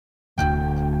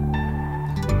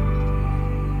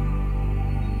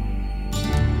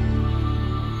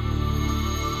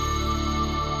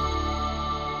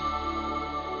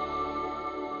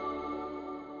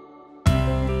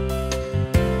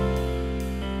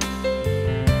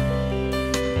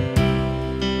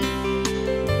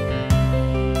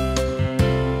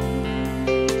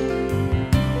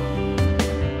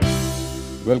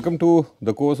Welcome to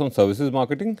the course on services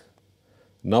marketing.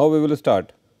 Now we will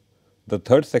start the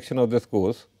third section of this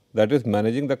course, that is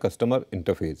managing the customer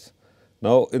interface.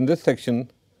 Now in this section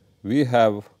we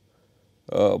have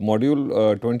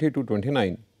module 20 to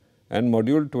 29 and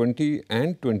module 20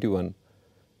 and 21.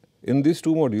 In these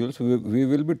two modules we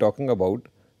will be talking about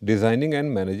designing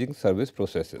and managing service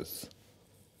processes.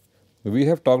 We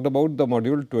have talked about the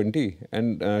module 20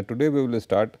 and today we will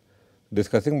start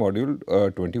discussing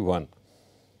module 21.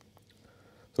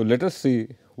 So, let us see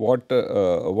what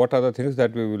are the things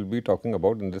that we will be talking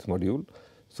about in this module.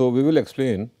 So, we will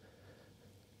explain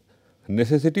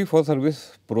necessity for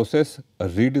service process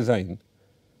redesign,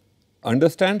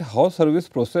 understand how service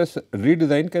process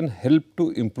redesign can help to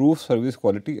improve service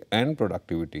quality and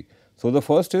productivity. So, the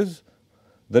first is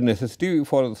the necessity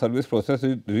for service process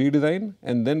redesign,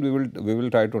 and then we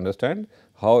will try to understand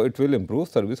how it will improve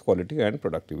service quality and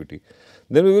productivity.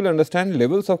 Then we will understand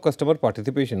levels of customer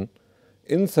participation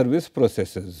in service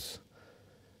processes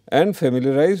and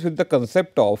familiarize with the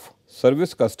concept of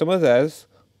service customers as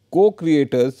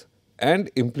co-creators and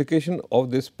implication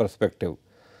of this perspective.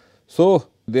 So,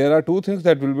 there are two things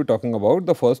that we will be talking about.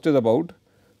 The first is about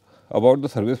the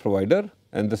service provider,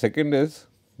 and the second is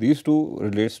these two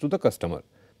relates to the customer.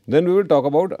 Then we will talk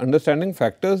about understanding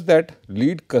factors that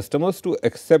lead customers to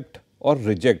accept or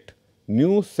reject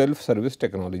new self-service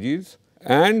technologies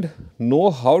and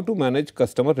know how to manage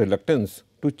customer reluctance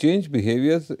to change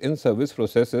behaviors in service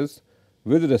processes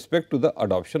with respect to the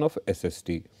adoption of SST.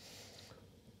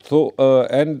 So,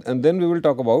 and then we will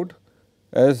talk about,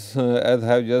 as I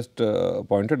have just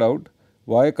pointed out,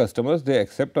 why customers they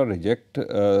accept or reject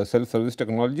self-service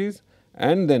technologies,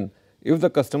 and then if the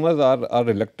customers are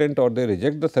reluctant or they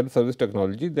reject the self-service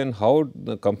technology, then how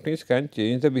the companies can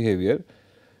change the behavior.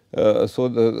 So,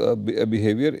 the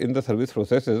behavior in the service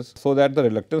processes, so that the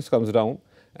reluctance comes down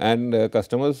and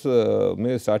customers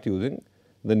may start using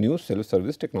the new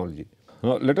self-service technology.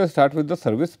 Now, let us start with the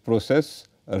service process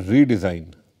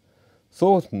redesign.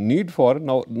 So, need for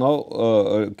now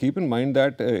keep in mind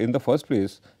that in the first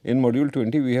place in module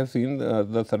 20 we have seen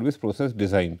the service process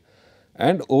design,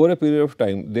 and over a period of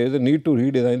time there is a need to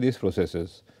redesign these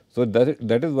processes. So,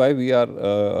 that is why we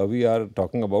are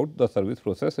talking about the service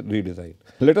process redesign.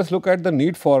 Let us look at the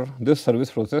need for this service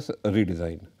process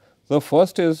redesign. The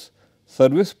first is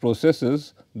service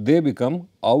processes they become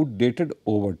outdated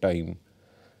over time,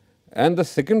 and the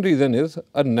second reason is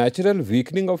a natural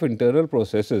weakening of internal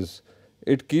processes.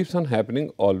 It keeps on happening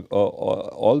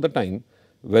all the time,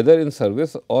 whether in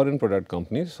service or in product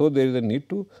companies. So, there is a need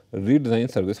to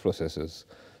redesign service processes.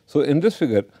 So, in this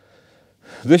figure,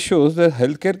 this shows that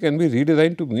healthcare can be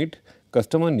redesigned to meet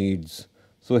customer needs.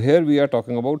 So, here we are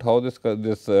talking about how this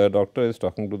doctor is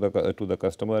talking to the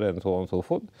customer and so on and so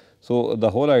forth. So, the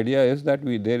whole idea is that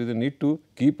there is a need to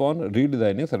keep on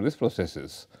redesigning service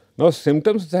processes. Now,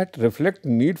 symptoms that reflect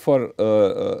need for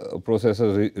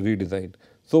processes redesign.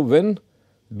 So, when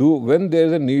there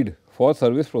is a need for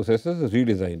service processes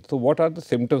redesign, so what are the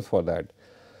symptoms for that?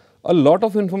 A lot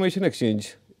of information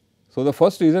exchange. So, the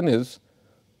first reason is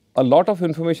a lot of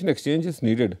information exchange is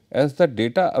needed as the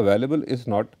data available is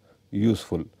not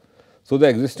useful. So, the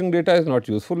existing data is not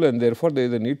useful, and therefore, there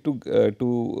is a need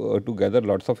to gather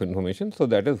lots of information. So,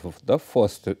 that is the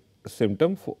first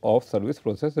symptom of service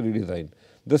process redesign.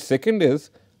 The second is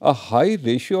a high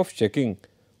ratio of checking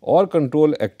or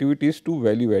control activities to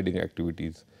value adding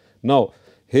activities. Now,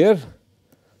 here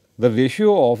the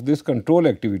ratio of these control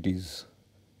activities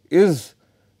is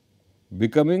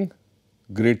becoming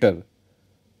greater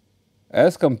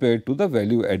as compared to the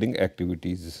value adding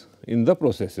activities in the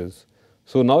processes.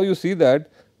 So, now you see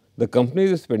that the company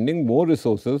is spending more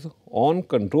resources on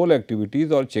control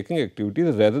activities or checking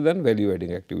activities rather than value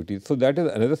adding activities. So, that is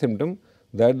another symptom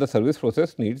that the service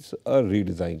process needs a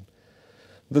redesign.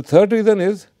 The third reason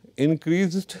is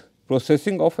increased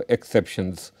processing of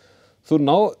exceptions. So,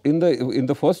 now in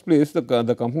the first place the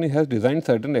company has designed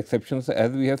certain exceptions,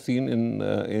 as we have seen in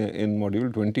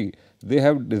module 20. They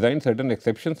have designed certain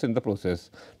exceptions in the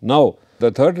process. Now, the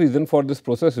third reason for this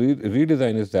process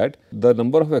redesign is that the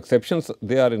number of exceptions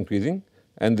they are increasing,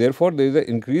 and therefore, there is an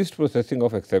increased processing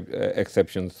of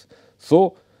exceptions.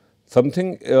 So,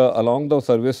 something along the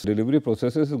service delivery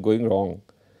processes is going wrong,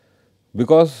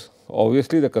 because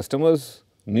obviously the customers'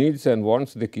 needs and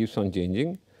wants they keeps on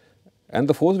changing. And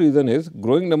the fourth reason is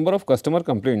growing number of customer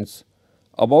complaints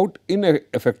about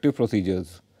ineffective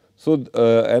procedures. So,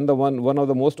 and the one of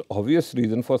the most obvious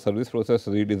reason for service process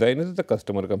redesign is the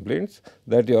customer complaints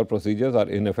that your procedures are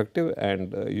ineffective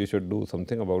and you should do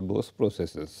something about those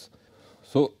processes.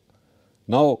 So,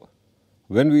 now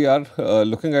when we are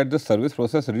looking at the service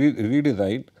process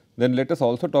redesign, then let us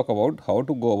also talk about how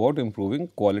to go about improving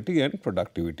quality and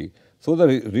productivity. So, the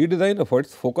redesign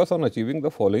efforts focus on achieving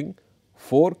the following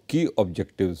 4 key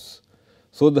objectives.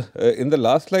 So, in the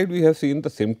last slide we have seen the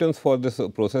symptoms for this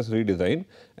process redesign,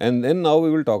 and then now we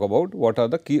will talk about what are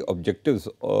the key objectives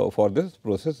for this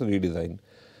process redesign.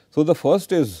 So, the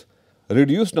first is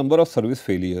reduced number of service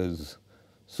failures.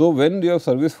 So, when your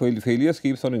service failures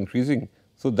keeps on increasing,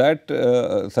 so that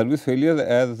service failures,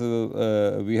 as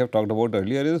we have talked about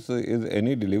earlier, is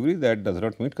any delivery that does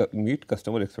not meet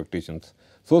customer expectations.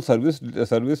 So, service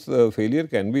failure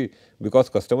can be because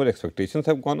customer expectations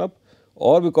have gone up,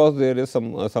 or because there is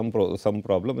some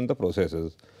problem in the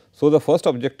processes. So, the first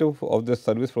objective of this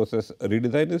service process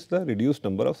redesign is the reduced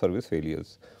number of service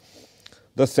failures.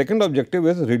 The second objective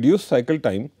is reduce cycle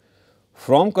time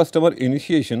from customer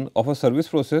initiation of a service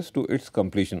process to its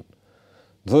completion.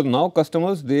 So, now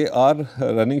customers, they are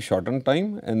running short on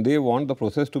time and they want the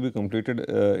process to be completed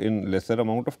in lesser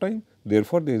amount of time.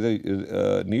 Therefore, there is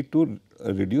a need to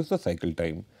reduce the cycle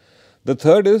time. The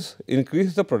third is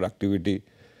increase the productivity.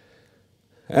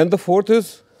 And the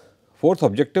fourth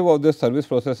objective of this service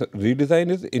process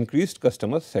redesign is increased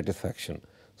customer satisfaction.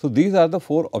 So, these are the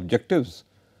 4 objectives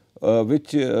which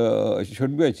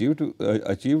should be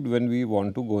achieved when we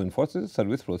want to go in for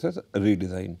service process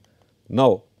redesign.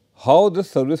 Now, how this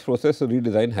service process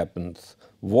redesign happens?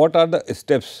 What are the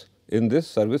steps in this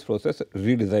service process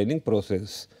redesigning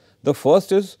process? The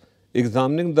first is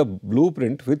examining the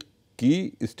blueprint with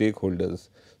key stakeholders.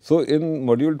 So, in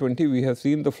module 20 we have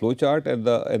seen the flow chart and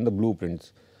the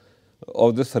blueprints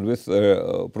of the service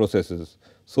processes.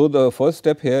 So, the first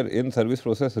step here in service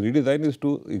process redesign is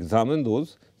to examine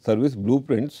those service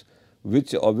blueprints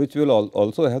which will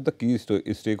also have the key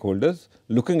stakeholders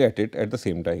looking at it at the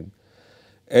same time.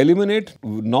 Eliminate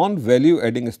non-value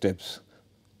adding steps.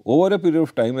 Over a period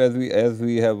of time, as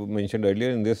we have mentioned earlier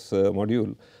in this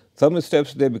module, some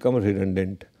steps they become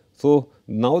redundant. So,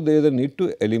 now there is a need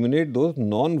to eliminate those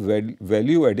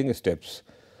non-value adding steps.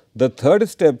 The third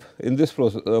step in this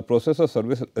process of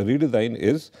service redesign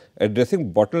is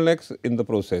addressing bottlenecks in the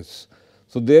process.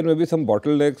 So, there may be some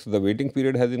bottlenecks, the waiting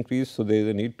period has increased. So, there is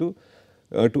a need to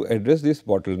address these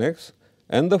bottlenecks.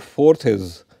 And the fourth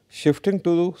is shifting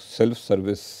to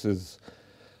self-services.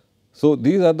 So,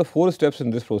 these are the 4 steps in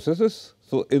this processes.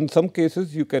 So, in some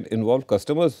cases you can involve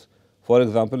customers, for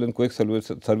example, in quick service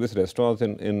restaurants,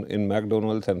 in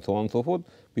McDonald's and so on and so forth.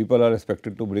 People are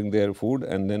expected to bring their food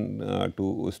and then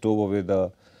to stow away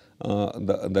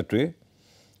the tray.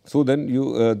 So, then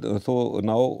so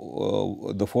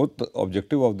now the fourth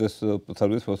objective of this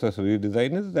service process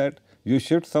redesign is that you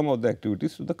shift some of the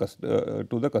activities to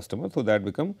the customer. So, that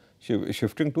become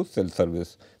shifting to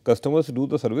self-service. Customers do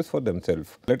the service for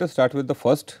themselves. Let us start with the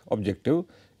first objective,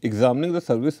 examining the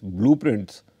service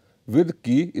blueprints with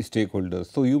key stakeholders.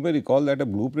 So, you may recall that a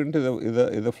blueprint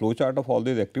is a flow chart of all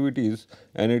these activities,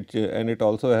 and it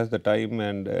also has the time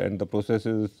and the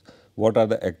processes. What are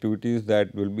the activities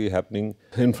that will be happening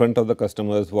in front of the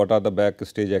customers? What are the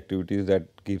backstage activities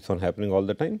that keeps on happening all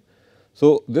the time?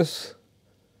 So,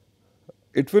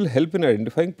 it will help in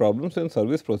identifying problems in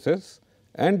service process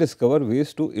and discover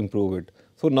ways to improve it.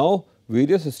 So, now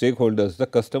various stakeholders, the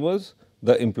customers,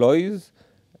 the employees,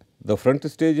 the front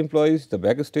stage employees, the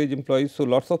back stage employees. So,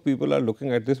 lots of people are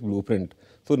looking at this blueprint.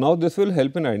 So, now this will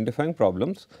help in identifying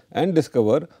problems and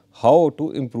discover how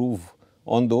to improve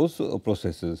on those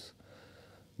processes.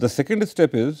 The second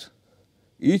step is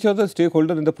each of the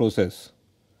stakeholder in the process,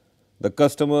 the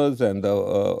customers and the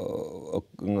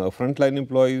frontline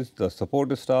employees, the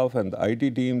support staff and the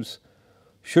IT teams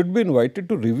should be invited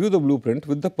to review the blueprint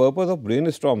with the purpose of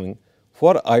brainstorming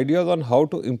for ideas on how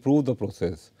to improve the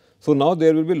process. So, now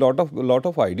there will be lot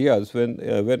of ideas when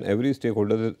every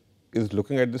stakeholder is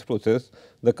looking at this process.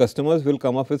 The customers will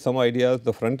come up with some ideas,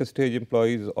 the front stage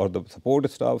employees or the support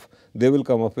staff, they will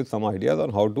come up with some ideas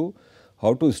on how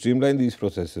to streamline these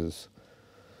processes.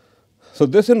 So,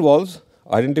 this involves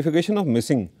identification of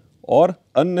missing or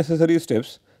unnecessary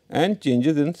steps and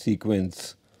changes in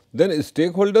sequence. Then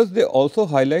stakeholders, they also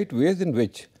highlight ways in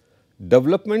which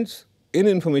developments in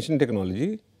information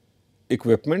technology,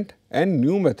 equipment and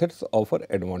new methods offer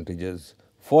advantages.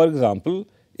 For example,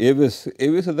 Avis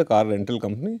is a car rental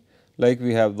company, like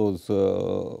we have those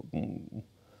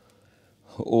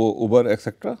Uber,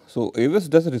 etc. So, Avis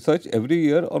does research every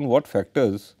year on what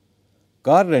factors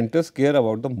car renters care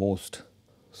about the most.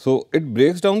 So, it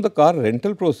breaks down the car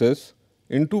rental process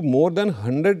into more than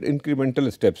 100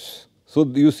 incremental steps. So,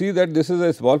 you see that this is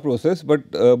a small process, but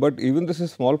even this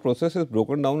small process is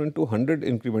broken down into 100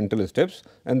 incremental steps,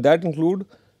 and that include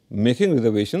making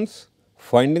reservations,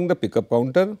 finding the pickup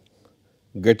counter,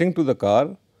 getting to the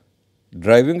car,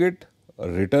 driving it,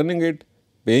 returning it,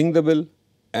 paying the bill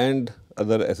and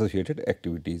other associated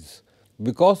activities.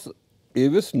 Because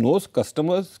Avis knows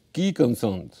customers' key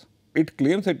concerns, it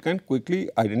claims it can quickly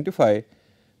identify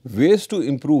ways to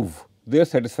improve their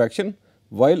satisfaction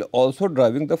while also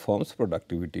driving the firm's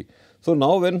productivity. So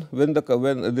now when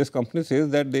this company says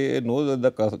that they know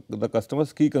the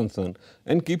customer's key concern,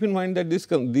 and keep in mind that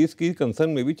these key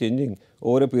concern may be changing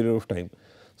over a period of time.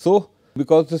 So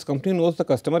because this company knows the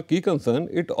customer key concern,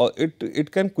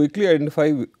 it can quickly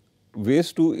identify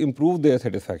ways to improve their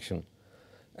satisfaction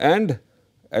and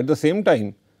at the same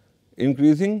time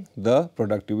increasing the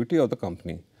productivity of the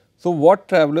company. So what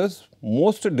travelers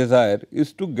most desire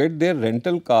is to get their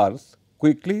rental cars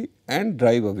quickly and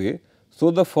drive away. So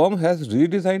the firm has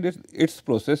redesigned its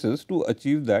processes to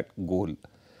achieve that goal.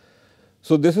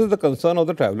 So this is the concern of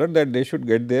the traveler, that they should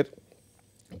get their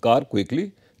car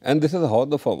quickly, and this is how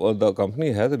the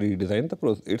company has redesigned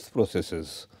its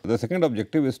processes. The second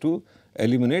objective is to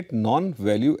eliminate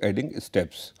non-value adding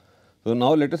steps. So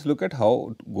now let us look at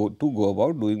how to go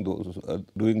about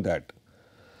doing that.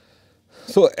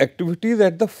 So activities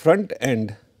at the front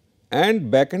end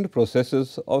and back end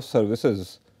processes of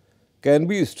services can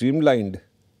be streamlined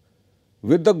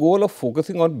with the goal of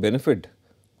focusing on benefit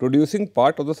producing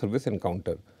part of the service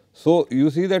encounter. So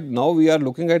you see that now we are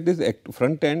looking at this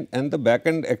front end and the back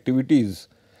end activities,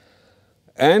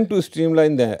 and to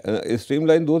streamline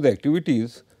those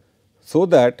activities so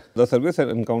that the service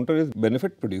encounter is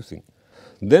benefit producing.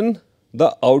 Then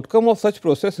the outcome of such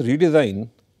process redesign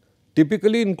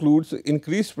typically includes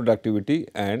increased productivity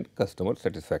and customer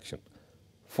satisfaction.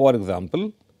 For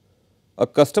example, a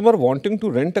customer wanting to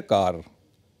rent a car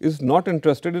is not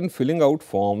interested in filling out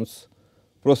forms,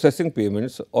 processing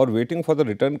payments or waiting for the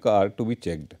return car to be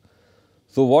checked.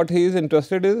 So what he is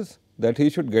interested is that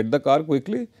he should get the car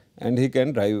quickly and he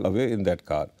can drive away in that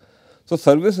car. So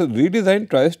service redesign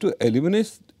tries to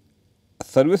eliminate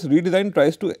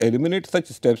such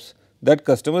steps that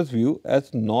customers view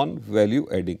as non-value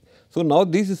adding. So now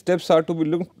these steps are to be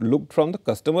looked from the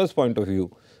customer's point of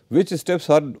view, which steps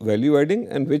are value adding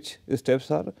and which steps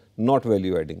are not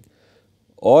value adding,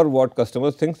 or what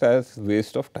customers think as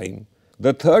waste of time.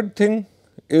 The third thing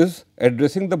is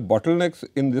addressing the bottlenecks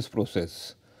in this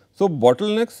process. So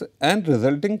bottlenecks and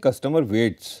resulting customer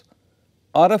waits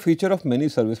are a feature of many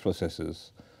service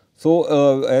processes.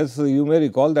 So as you may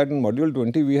recall that in module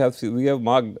 20 we have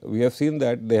seen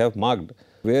that they have marked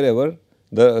wherever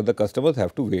the customers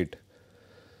have to wait.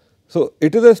 So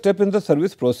it is a step in the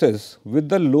service process with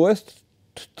the lowest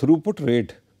throughput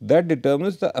rate that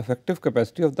determines the effective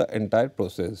capacity of the entire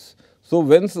process. So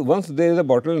once there is a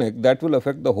bottleneck, that will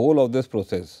affect the whole of this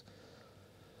process.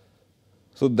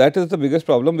 So that is the biggest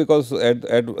problem, because at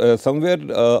somewhere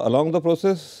along the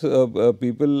process, the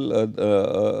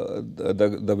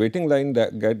waiting line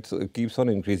that keeps on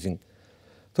increasing.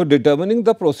 So determining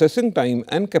the processing time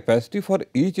and capacity for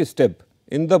each step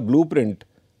in the blueprint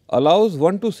allows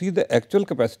one to see the actual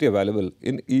capacity available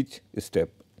in each step.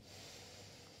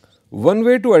 One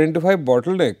way to identify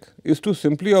bottleneck is to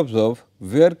simply observe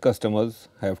where customers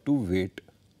have to wait.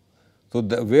 So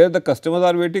where the customers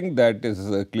are waiting, that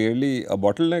is clearly a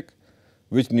bottleneck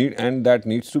that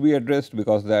needs to be addressed,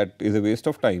 because that is a waste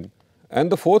of time.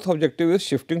 And the fourth objective is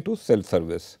shifting to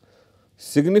self-service.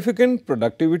 Significant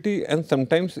productivity and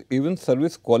sometimes even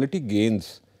service quality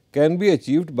gains can be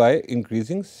achieved by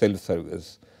increasing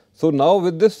self-service. So now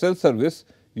with this self-service,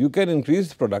 you can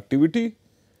increase productivity,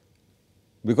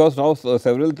 because now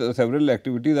several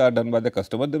activities are done by the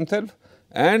customer themselves,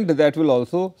 and that will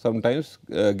also sometimes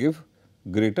give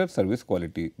better service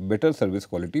quality.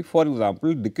 For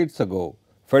example, decades ago,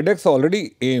 FedEx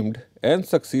already aimed and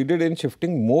succeeded in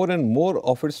shifting more and more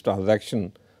of its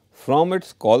transaction from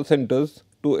its call centers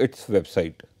to its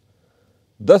website,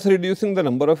 thus reducing the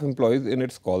number of employees in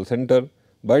its call center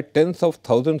by tens of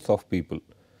thousands of people.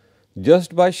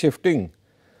 Just by shifting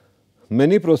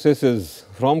many processes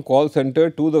from call center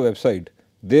to the website,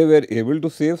 they were able to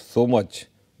save so much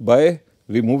by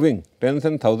removing tens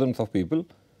and thousands of people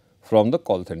from the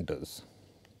call centers.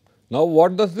 Now,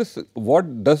 what does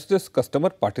this customer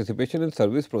participation in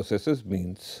service processes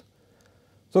means?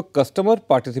 So, customer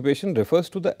participation refers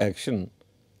to the action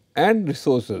and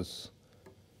resources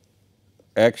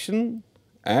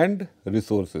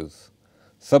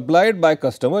supplied by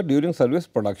customer during service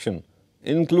production,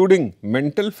 including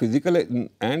mental, physical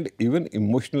and even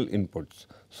emotional inputs.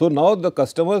 So now the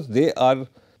customers, they are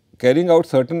carrying out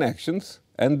certain actions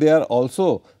and they are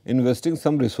also investing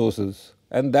some resources,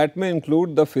 and that may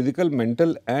include the physical,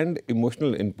 mental and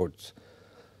emotional inputs.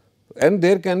 And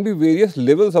there can be various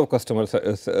levels of customer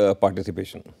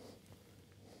participation.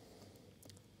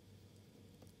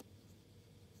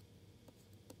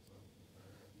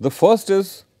 The first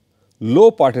is low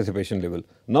participation level.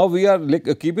 Now, we are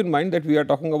keep in mind that we are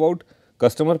talking about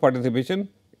customer participation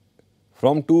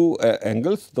from two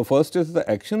angles. The first is the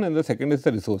action and the second is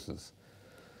the resources.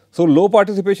 So, low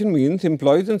participation means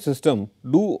employees and system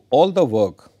do all the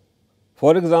work.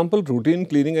 For example, routine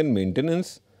cleaning and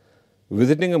maintenance,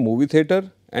 visiting a movie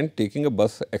theater and taking a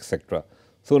bus, etc.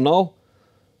 So, now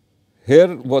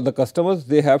here what the customers,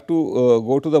 they have to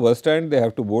go to the bus stand, they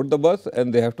have to board the bus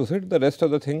and they have to sit. The rest of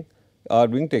the thing are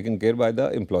being taken care by the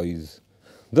employees.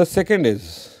 The second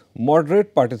is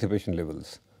moderate participation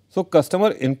levels. So,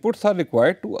 customer inputs are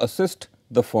required to assist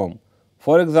the firm.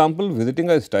 For example,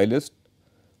 visiting a stylist,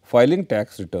 filing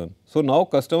tax return. So, now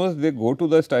customers, they go to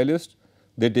the stylist,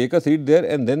 they take a seat there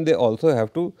and then they also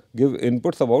have to give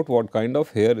inputs about what kind of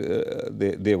hair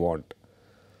they want.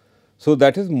 So,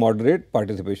 that is moderate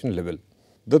participation level.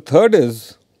 The third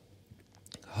is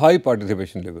high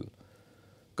participation level.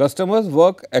 Customers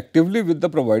work actively with the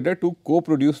provider to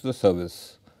co-produce the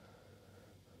service.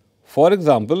 For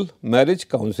example, marriage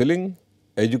counseling,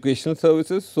 educational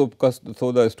services. So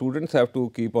the students have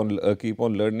to keep on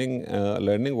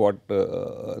learning what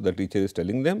the teacher is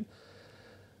telling them.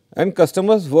 And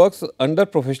customers works under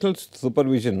professional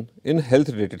supervision in health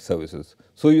related services.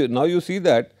 So, now you see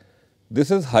that this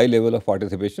is high level of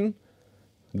participation.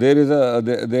 There is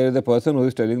a person who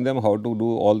is telling them how to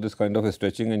do all this kind of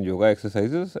stretching and yoga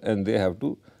exercises and they have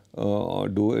to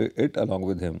do it along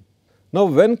with him. Now,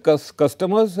 when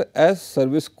customers as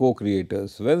service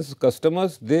co-creators, when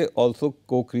customers, they also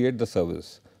co-create the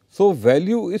service. So,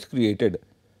 value is created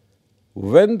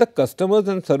when the customers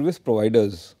and service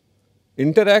providers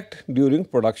interact during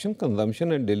production,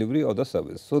 consumption and delivery of the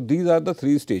service. So, these are the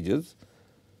three stages: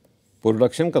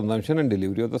 production, consumption and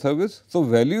delivery of the service. So,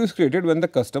 value is created when the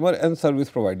customer and service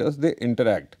providers, they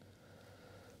interact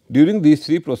during these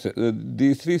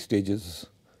three stages.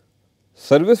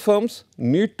 Service firms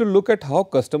need to look at how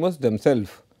customers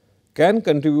themselves can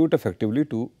contribute effectively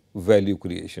to value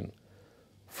creation.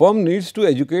 Firm needs to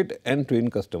educate and train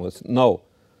customers. Now,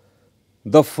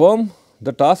 the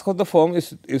task of the firm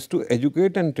is to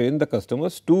educate and train the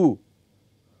customers to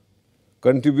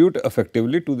contribute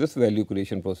effectively to this value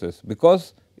creation process,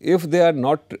 because if they are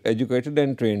not educated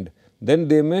and trained, then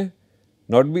they may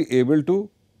not be able to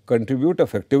contribute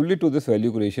effectively to this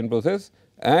value creation process,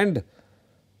 and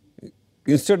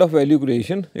instead of value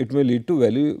creation, it may lead to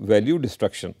value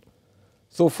destruction.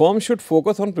 So, firms should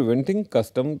focus on preventing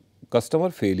customer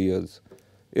failures.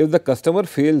 If the customer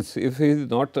fails, if he is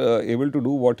not able to do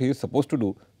what he is supposed to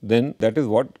do, then that is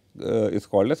what is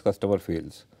called as customer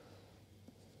fails.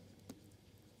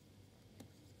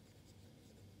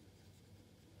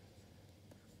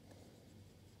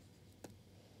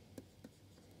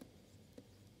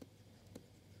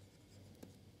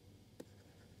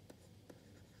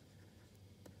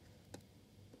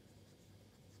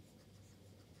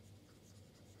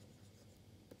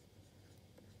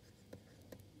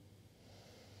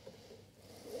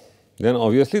 Then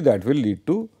obviously that will lead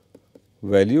to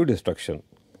value destruction.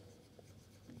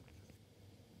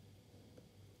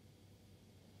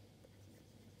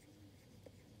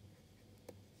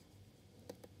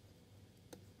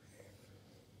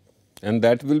 And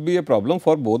that will be a problem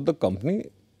for both the company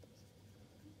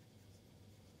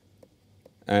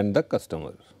and the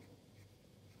customer.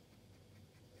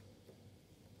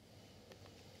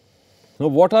 Now,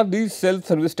 what are these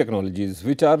self-service technologies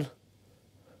which are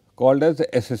called as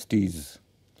SSTs?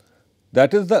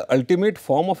 That is the ultimate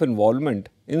form of involvement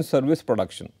in service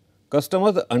production.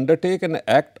 Customers undertake an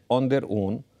act on their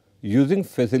own using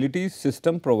facilities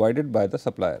system provided by the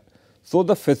supplier. So,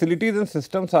 the facilities and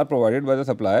systems are provided by the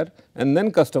supplier, and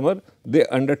then customer, they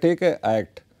undertake an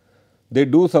act, they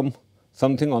do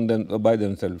something on them by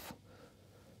themselves.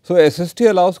 So, SST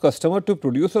allows customer to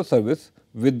produce a service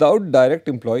without direct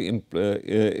employee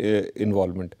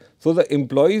involvement. So, the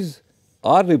employees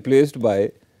are replaced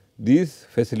by these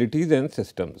facilities and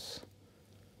systems,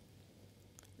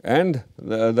 and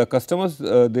the customers,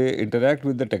 they interact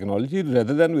with the technology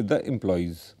rather than with the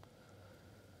employees.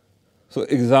 So,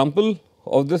 example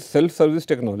of this self-service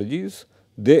technologies,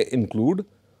 they include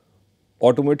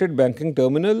automated banking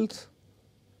terminals,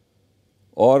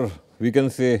 or we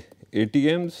can say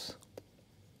ATMs,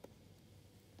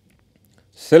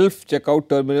 self-checkout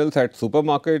terminals at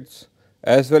supermarkets,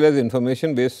 as well as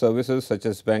information based services such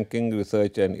as banking,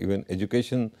 research and even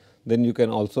education. Then you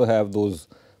can also have those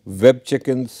web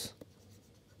check-ins.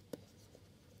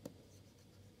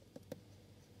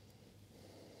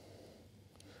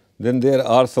 Then there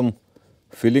are some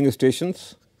filling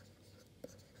stations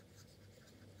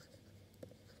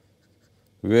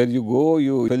where you go,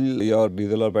 you fill your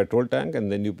diesel or petrol tank,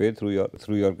 and then you pay through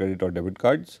your credit or debit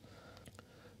cards.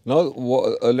 Now,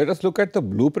 let us look at the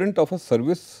blueprint of a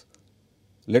service.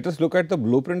 Let us look at the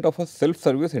blueprint of a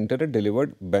self-service internet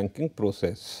delivered banking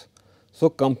process. So,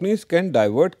 companies can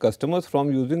divert customers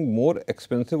from using more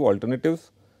expensive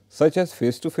alternatives such as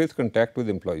face-to-face contact with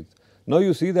employees. Now,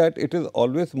 you see that it is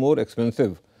always more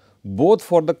expensive both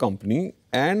for the company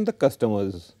and the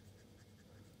customers.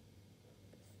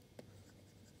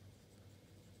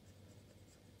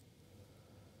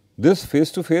 This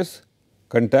face-to-face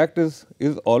contact is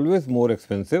always more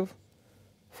expensive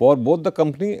for both the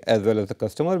company as well as the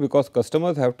customer, because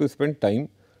customers have to spend time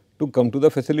to come to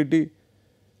the facility.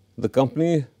 The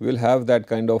company will have that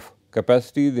kind of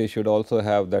capacity, they should also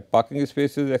have that parking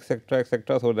spaces,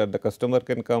 etc., so that the customer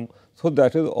can come. So,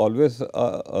 that is always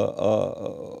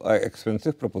a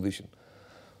expensive proposition.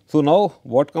 So, now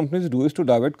what companies do is to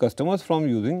divert customers from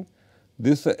using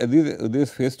this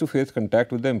face-to-face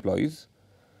contact with the employees.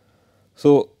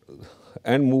 So,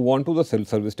 and move on to the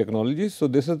self-service technologies. So,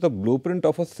 this is the blueprint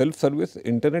of a self-service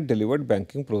internet delivered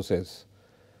banking process.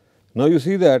 Now, you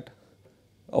see that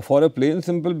for a plain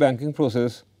simple banking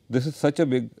process, this is such a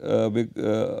big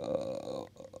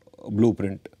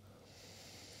blueprint.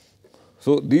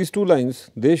 So, these two lines,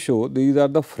 they show these are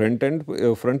the front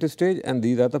stage, and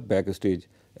these are the back stage.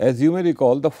 As you may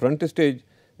recall, the front stage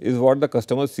is what the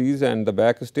customer sees and the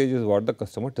back stage is what the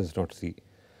customer does not see.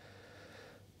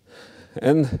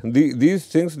 And these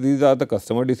things, these are the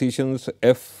customer decisions.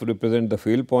 F represent the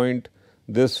fail point.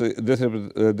 This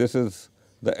is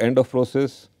the end of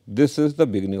process. This is the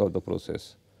beginning of the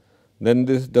process. Then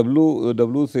this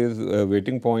W says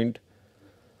waiting point.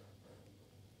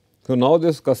 So, now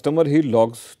this customer, he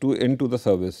logs into the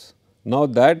service. Now,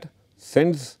 that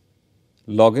sends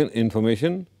login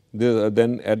information.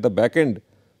 Then at the back end,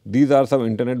 these are some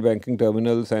internet banking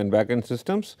terminals and back end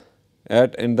systems.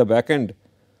 In the back end,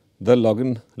 the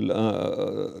login,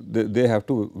 they have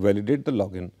to validate the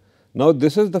login. Now,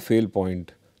 this is the fail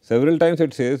point. Several times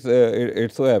it says,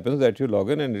 it so happens that you log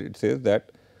in and it says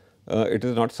that it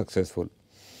is not successful.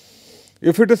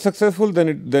 If it is successful,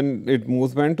 then it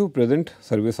moves on to present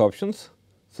service options.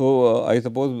 So, I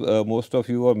suppose most of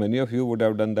you or many of you would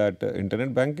have done that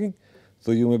internet banking.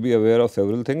 So, you may be aware of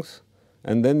several things,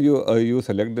 and then you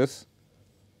select this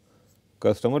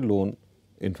customer loan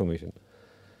information.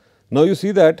 Now, you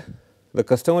see that the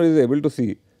customer is able to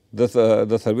see the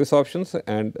service options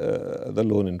and the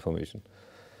loan information.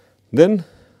 Then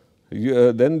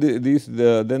then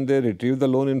they retrieve the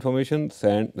loan information,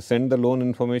 send the loan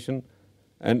information,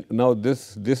 and now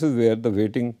this is where the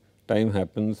waiting time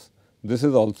happens. This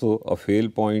is also a fail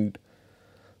point.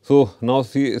 So, now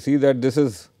see that this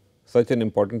is such an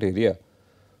important area.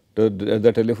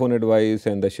 The telephone advice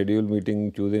and the schedule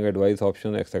meeting, choosing advice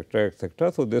option,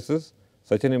 etc. So, this is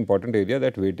such an important area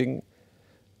that waiting,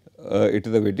 it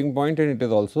is a waiting point and it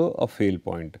is also a fail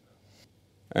point.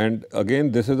 And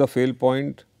again, this is a fail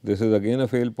point, this is again a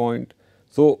fail point.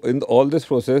 So, in all this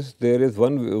process, there is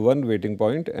one waiting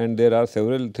point and there are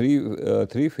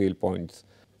three fail points.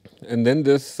 And then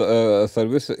this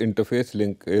service interface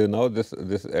link, now this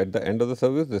at the end of the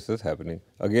service, this is happening.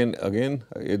 Again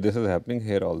this is happening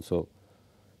here also.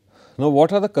 Now,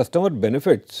 what are the customer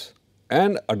benefits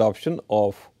and adoption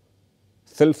of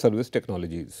self-service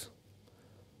technologies?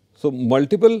 So,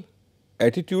 multiple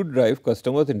attitude drive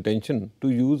customers' intention to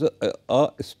use a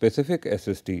specific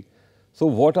SST. So,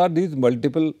 what are these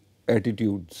multiple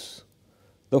attitudes?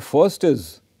 The first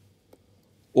is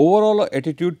overall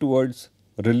attitude towards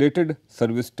related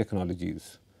service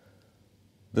technologies.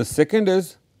 The second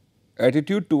is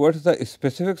attitude towards the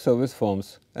specific service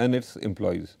firms and its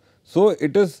employees. So,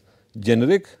 it is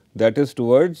generic, that is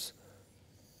towards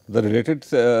the related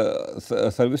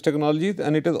service technologies,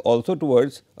 and it is also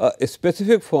towards a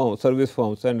specific service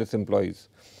firms and its employees.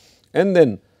 And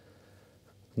then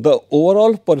the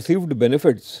overall perceived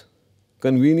benefits,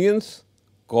 convenience,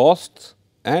 costs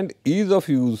and ease of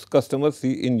use customers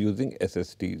see in using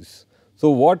SSTs. So,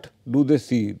 what do they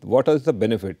see? What is the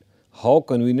benefit? How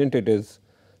convenient it is,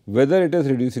 whether it is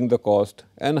reducing the cost,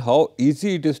 and how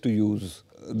easy it is to use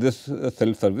this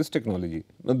self-service technology.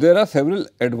 Now, there are several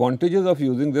advantages of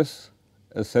using this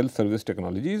self-service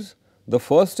technologies. The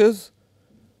first is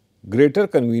greater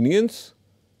convenience.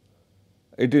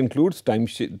 It includes time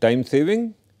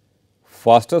saving,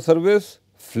 faster service,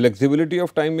 flexibility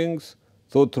of timings.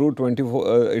 So, through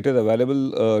 24, it is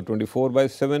available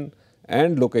 24/7,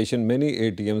 and location, many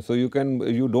ATMs. So, you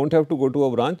do not have to go to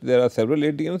a branch, there are several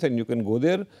ATMs and you can go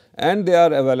there and they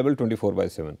are available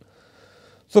 24/7.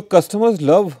 So, customers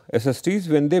love SSTs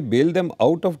when they bail them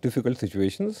out of difficult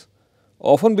situations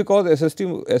often because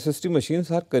SST machines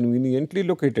are conveniently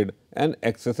located and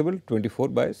accessible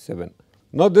 24/7.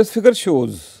 Now, this figure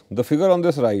shows, the figure on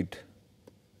this right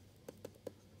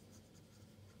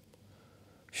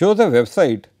shows a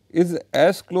website is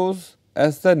as close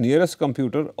as the nearest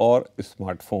computer or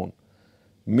smartphone,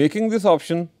 making this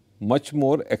option much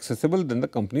more accessible than the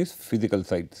company's physical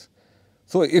sites.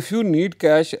 So, if you need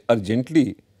cash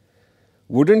urgently,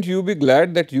 wouldn't you be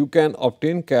glad that you can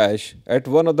obtain cash at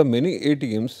one of the many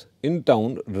ATMs in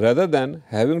town rather than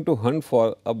having to hunt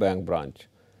for a bank branch?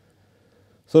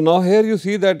 So, now here you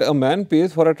see that a man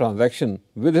pays for a transaction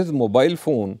with his mobile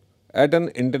phone at an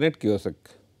internet kiosk.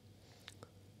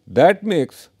 That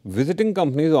makes visiting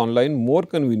companies online more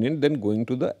convenient than going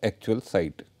to the actual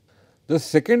site. The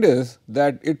second is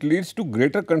that it leads to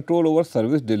greater control over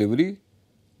service delivery,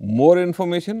 more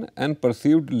information and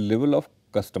perceived level of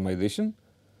customization,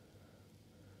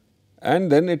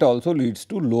 and then it also leads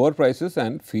to lower prices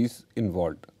and fees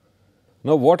involved.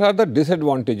 Now, what are the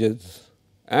disadvantages?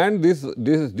 And these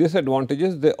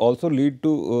disadvantages, they also lead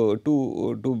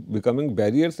to becoming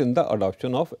barriers in the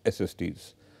adoption of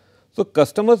SSTs. So,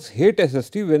 customers hate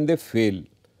SST when they fail.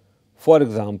 For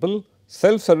example,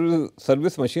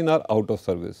 self-service machines are out of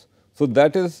service. So,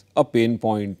 that is a pain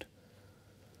point.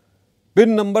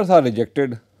 PIN numbers are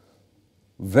rejected,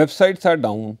 websites are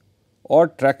down, or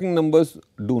tracking numbers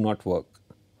do not work.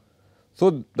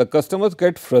 So, the customers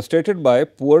get frustrated by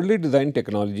poorly designed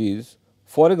technologies.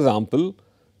 For example,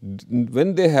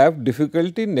 when they have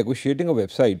difficulty negotiating a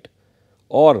website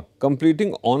or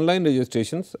completing online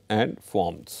registrations and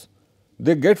forms.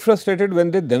 They get frustrated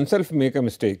when they themselves make a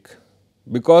mistake,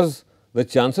 because the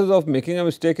chances of making a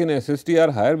mistake in SST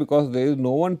are higher because there is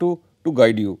no one to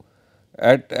guide you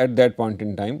at that point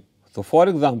in time. So, for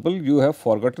example, you have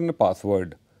forgotten a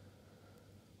password,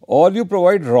 or you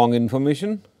provide wrong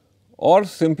information, or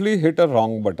simply hit a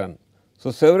wrong button.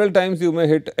 So, several times you may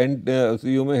hit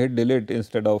delete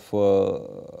instead of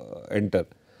enter.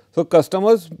 So,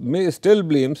 customers may still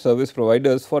blame service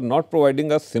providers for not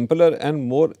providing a simpler and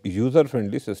more user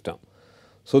friendly system.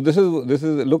 So, this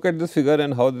is look at this figure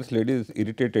and how this lady is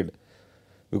irritated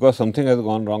because something has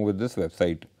gone wrong with this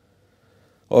website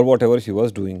or whatever she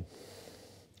was doing.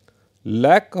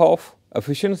 Lack of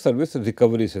efficient service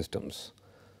recovery systems.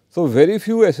 So, very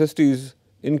few SSTs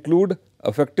include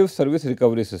effective service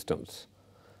recovery systems.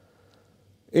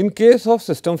 In case of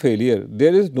system failure,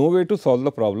 there is no way to solve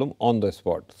the problem on the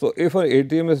spot. So, if an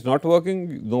ATM is not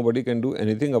working, nobody can do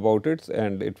anything about it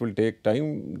and it will take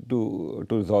time to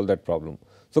resolve that problem.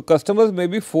 So, customers may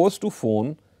be forced to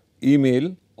phone,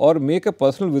 email or make a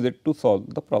personal visit to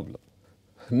solve the problem.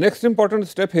 Next important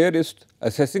step here is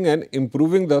assessing and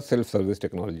improving the self-service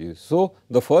technologies. So,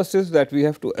 the first is that we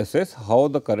have to assess how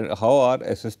our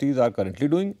SSTs are currently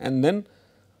doing and then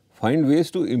find ways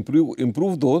to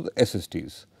improve those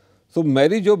SSTs. So,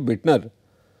 Mary Jo Bittner,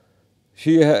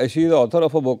 she is the author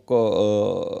of a book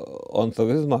on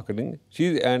services marketing.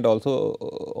 She and also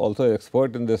an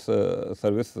expert in this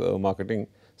service marketing.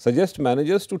 Suggests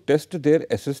managers to test their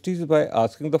SSTs by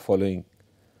asking the following.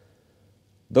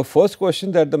 The first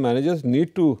question that the managers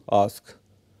need to ask: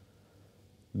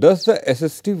 does the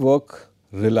SST work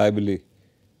reliably?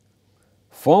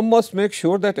 Firm must make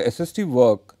sure that SST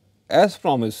work as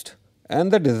promised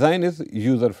and the design is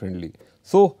user friendly.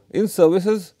 So, in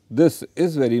services this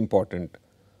is very important,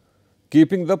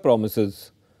 keeping the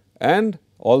promises, and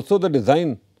also the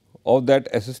design of that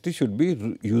SST should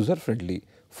be user friendly.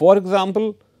 For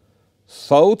example,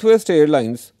 Southwest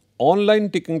Airlines online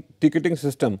ticketing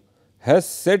system has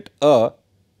set a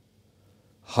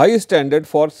high standard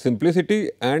for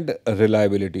simplicity and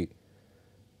reliability.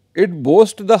 It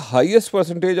boasts the highest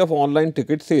percentage of online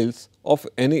ticket sales of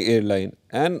any airline,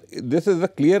 and this is a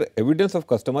clear evidence of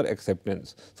customer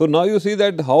acceptance. So, now you see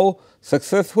that how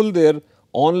successful their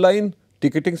online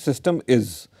ticketing system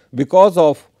is because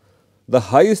of the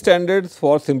high standards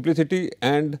for simplicity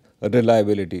and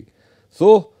reliability.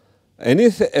 So,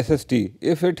 any SST,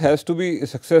 if it has to be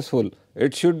successful,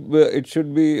 it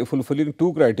should be fulfilling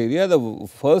two criteria. The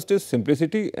first is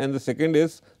simplicity and the second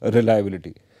is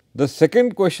reliability. The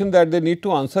second question that they need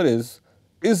to answer is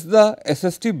the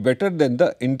SST better than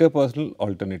the interpersonal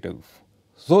alternative?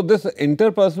 So, this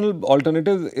interpersonal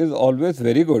alternative is always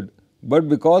very good, but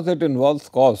because it involves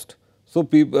cost, so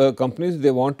companies,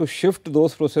 they want to shift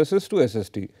those processes to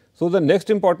SST. So, the next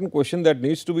important question that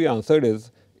needs to be answered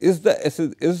is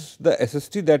the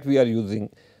SST that we are using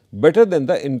better than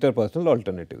the interpersonal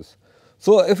alternatives?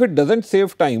 So, if it does not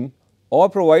save time or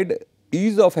provide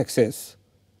ease of access,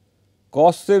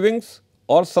 cost savings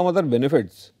or some other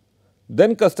benefits,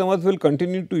 then customers will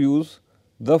continue to use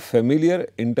the familiar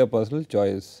interpersonal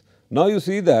choice. Now you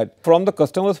see that from the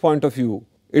customer's point of view,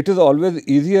 it is always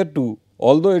easier to,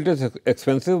 although it is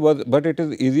expensive, but it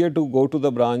is easier to go to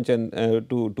the branch and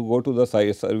to go to the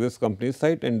service company's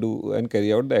site and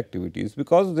carry out the activities,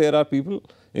 because there are people,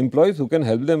 employees who can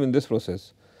help them in this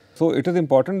process. So it is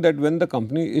important that when the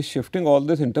company is shifting all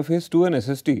this interface to an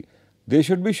SST, they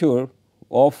should be sure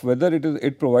of whether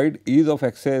it provide ease of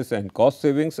access and cost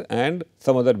savings and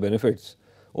some other benefits.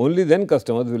 Only then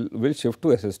customers will shift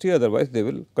to SST, otherwise they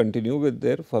will continue with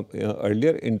their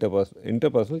earlier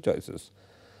interpersonal choices.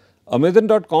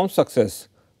 Amazon.com's success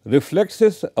reflects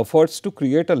its efforts to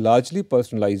create a largely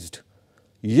personalized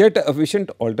yet efficient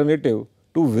alternative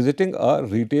to visiting a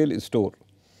retail store,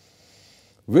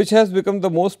 which has become the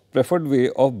most preferred way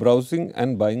of browsing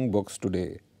and buying books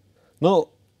today. Now,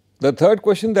 the third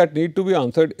question that need to be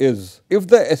answered is, if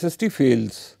the SST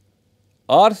fails,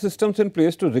 are systems in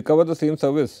place to recover the same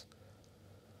service?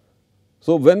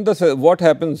 So, what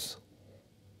happens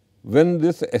when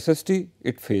this SST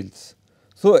it fails?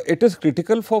 So, it is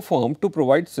critical for firm to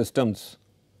provide systems,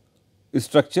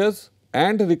 structures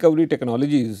and recovery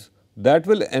technologies that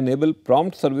will enable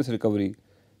prompt service recovery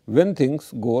when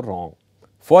things go wrong.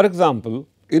 For example,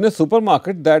 in a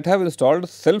supermarket that have installed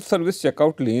self-service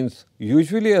checkout lanes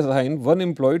usually assign one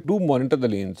employee to monitor the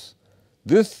lanes.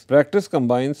 This practice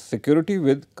combines security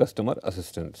with customer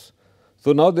assistance.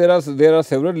 So now there are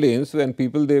several lanes when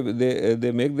people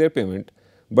they make their payment,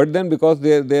 but then because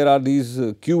there are these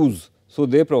queues, so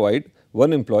they provide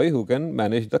one employee who can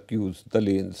manage the queues, the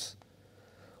lanes.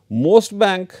 Most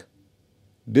banks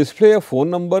display a phone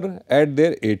number at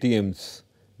their ATMs,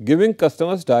 giving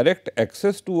customers direct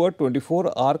access to a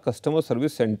 24-hour customer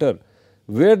service center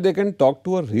where they can talk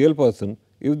to a real person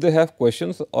if they have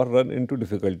questions or run into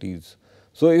difficulties.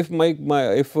 So, if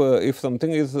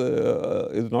something is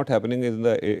not happening in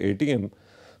the ATM,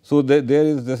 so there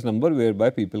is this number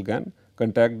whereby people can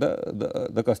contact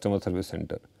the customer service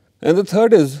center. And the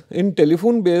third is, in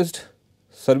telephone based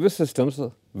service systems,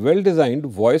 well designed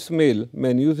voicemail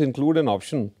menus include an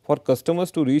option for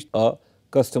customers to reach a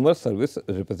customer service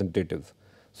representative.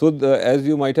 So, as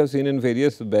you might have seen in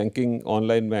various banking,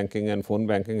 online banking and phone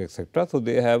banking, etc. So,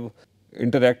 they have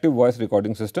interactive voice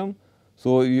recording system.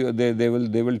 So, they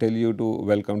will tell you to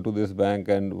welcome to this bank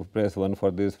and press 1 for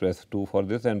this, press 2 for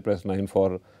this and press 9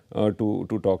 for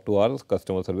to talk to our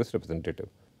customer service representative.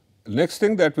 Next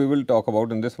thing that we will talk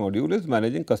about in this module is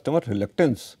managing customer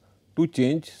reluctance to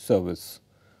change service.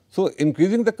 So,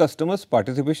 increasing the customer's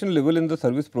participation level in the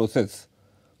service process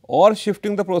or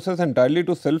shifting the process entirely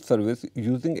to self-service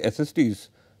using SSTs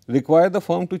require the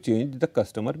firm to change the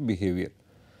customer behavior.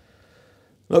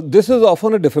 Now, this is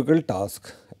often a difficult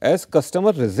task as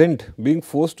customers resent being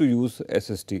forced to use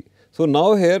SST. So,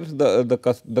 now here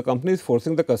the company is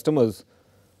forcing the customers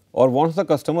or wants the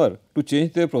customer to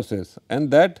change their process,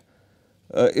 and that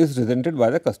is resented by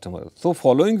the customer. So,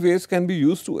 following ways can be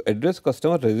used to address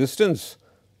customer resistance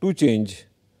to change,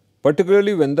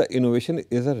 particularly when the innovation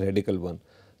is a radical one.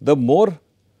 The more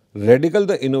radical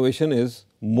the innovation is,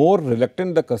 more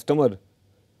reluctant the customer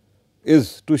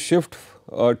is to shift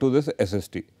to this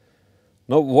SST.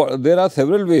 Now, there are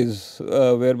several ways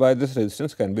whereby this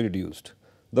resistance can be reduced.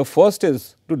 The first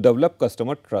is to develop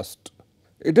customer trust.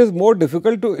 It is more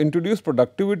difficult to introduce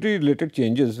productivity related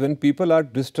changes when people are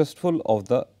distrustful of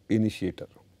the initiator.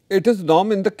 It is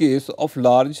norm in the case of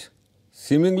large,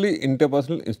 seemingly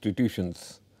interpersonal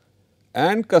institutions,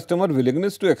 and customer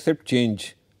willingness to accept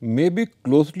change may be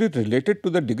closely related to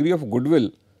the degree of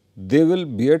goodwill they will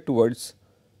bear towards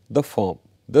the firm.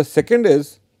 The second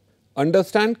is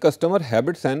understand customer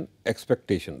habits and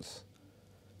expectations.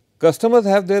 Customers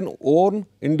have their own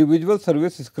individual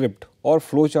service script or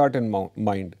flow chart in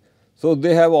mind. So,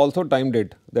 they have also timed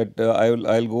it that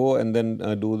I'll go and then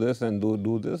do this and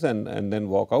do this and then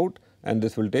walk out, and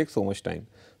this will take so much time.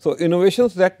 So,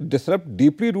 innovations that disrupt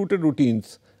deeply rooted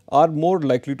routines are more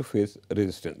likely to face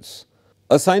resistance.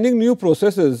 Assigning new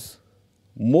processes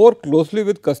more closely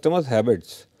with customers'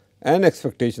 habits and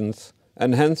expectations,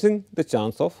 enhancing the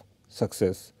chance of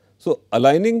success. So,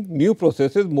 aligning new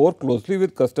processes more closely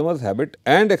with customers' habit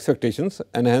and expectations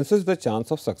enhances the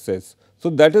chance of success. So,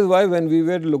 that is why when we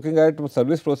were looking at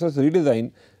service process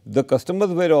redesign, the customers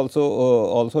were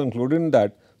also included in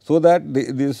that, so that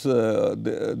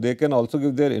they can also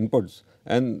give their inputs,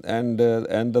 and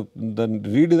the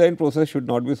redesign process should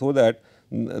not be so that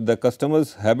the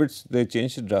customers' habits they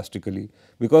change drastically,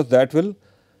 because that will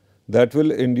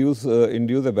induce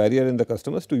a barrier in the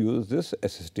customers to use this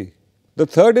SST. The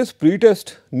third is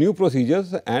pre-test new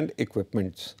procedures and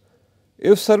equipments.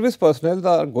 If service personnel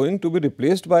are going to be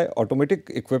replaced by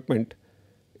automatic equipment,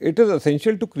 it is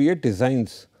essential to create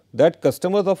designs that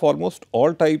customers of almost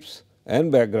all types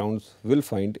and backgrounds will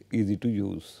find easy to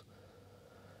use.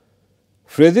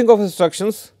 Phrasing of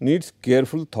instructions needs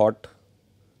careful thought.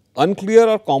 Unclear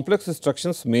or complex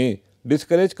instructions may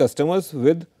discourage customers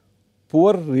with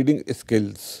poor reading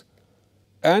skills.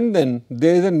 And then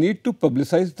there is a need to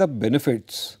publicize the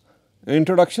benefits.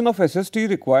 Introduction of SST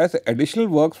requires additional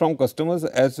work from customers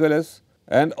as well as,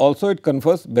 and also it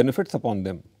confers benefits upon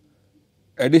them.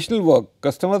 Additional work,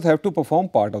 customers have to perform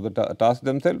part of the task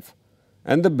themselves,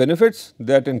 and the benefits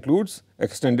that includes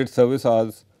extended service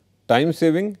hours, time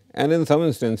saving, and in some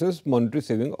instances monetary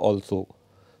saving also.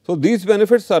 So these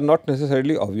benefits are not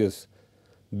necessarily obvious.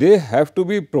 They have to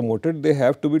be promoted, they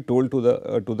have to be told to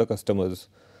the customers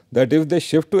that if they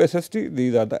shift to SST,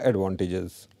 these are the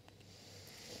advantages.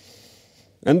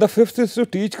 And the fifth is to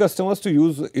teach customers to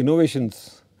use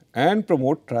innovations and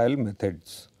promote trial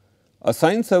methods.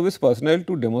 Assign service personnel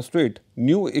to demonstrate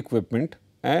new equipment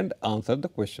and answer the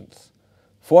questions.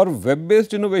 For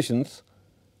web-based innovations,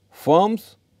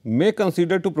 firms may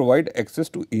consider to provide access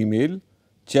to email,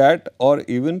 chat or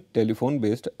even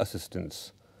telephone-based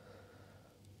assistance.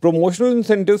 Promotional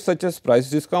incentives such as price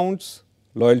discounts,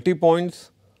 loyalty points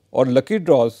or lucky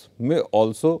draws may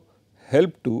also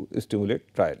help to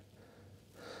stimulate trial.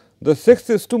 The sixth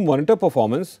is to monitor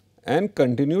performance and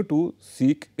continue to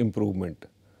seek improvement.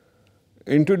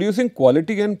 Introducing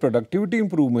quality and productivity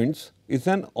improvements is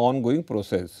an ongoing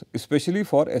process, especially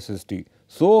for SST.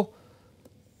 So,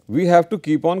 we have to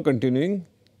keep on continuing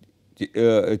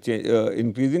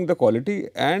increasing the quality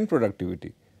and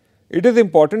productivity. It is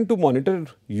important to monitor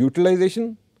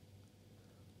utilization,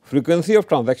 frequency of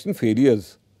transaction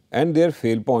failures and their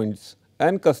fail points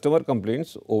and customer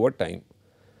complaints over time.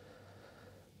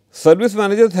 Service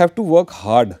managers have to work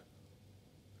hard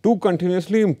to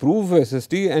continuously improve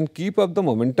SST and keep up the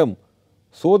momentum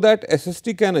so that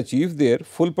SST can achieve their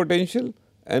full potential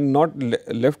and not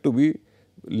left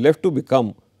to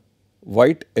become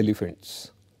white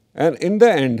elephants. And in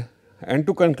the end, and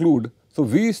to conclude, so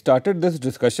we started this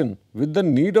discussion with the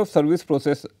need of service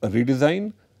process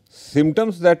redesign,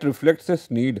 symptoms that reflects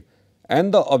this need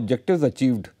and the objectives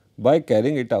achieved by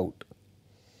carrying it out.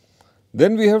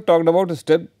 Then we have talked about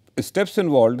steps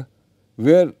involved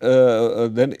were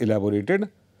then elaborated.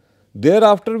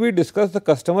 Thereafter, we discussed the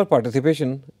customer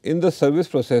participation in the service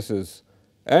processes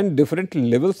and different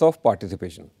levels of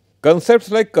participation. Concepts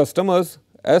like customers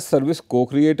as service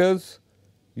co-creators,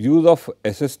 use of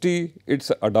SST,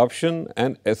 its adoption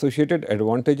and associated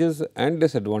advantages and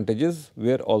disadvantages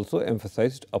were also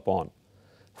emphasized upon.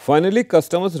 Finally,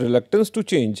 customers' reluctance to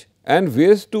change and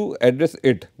ways to address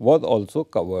it was also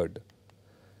covered.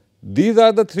 These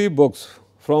are the three books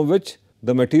from which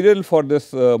the material for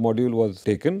this module was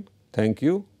taken. Thank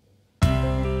you.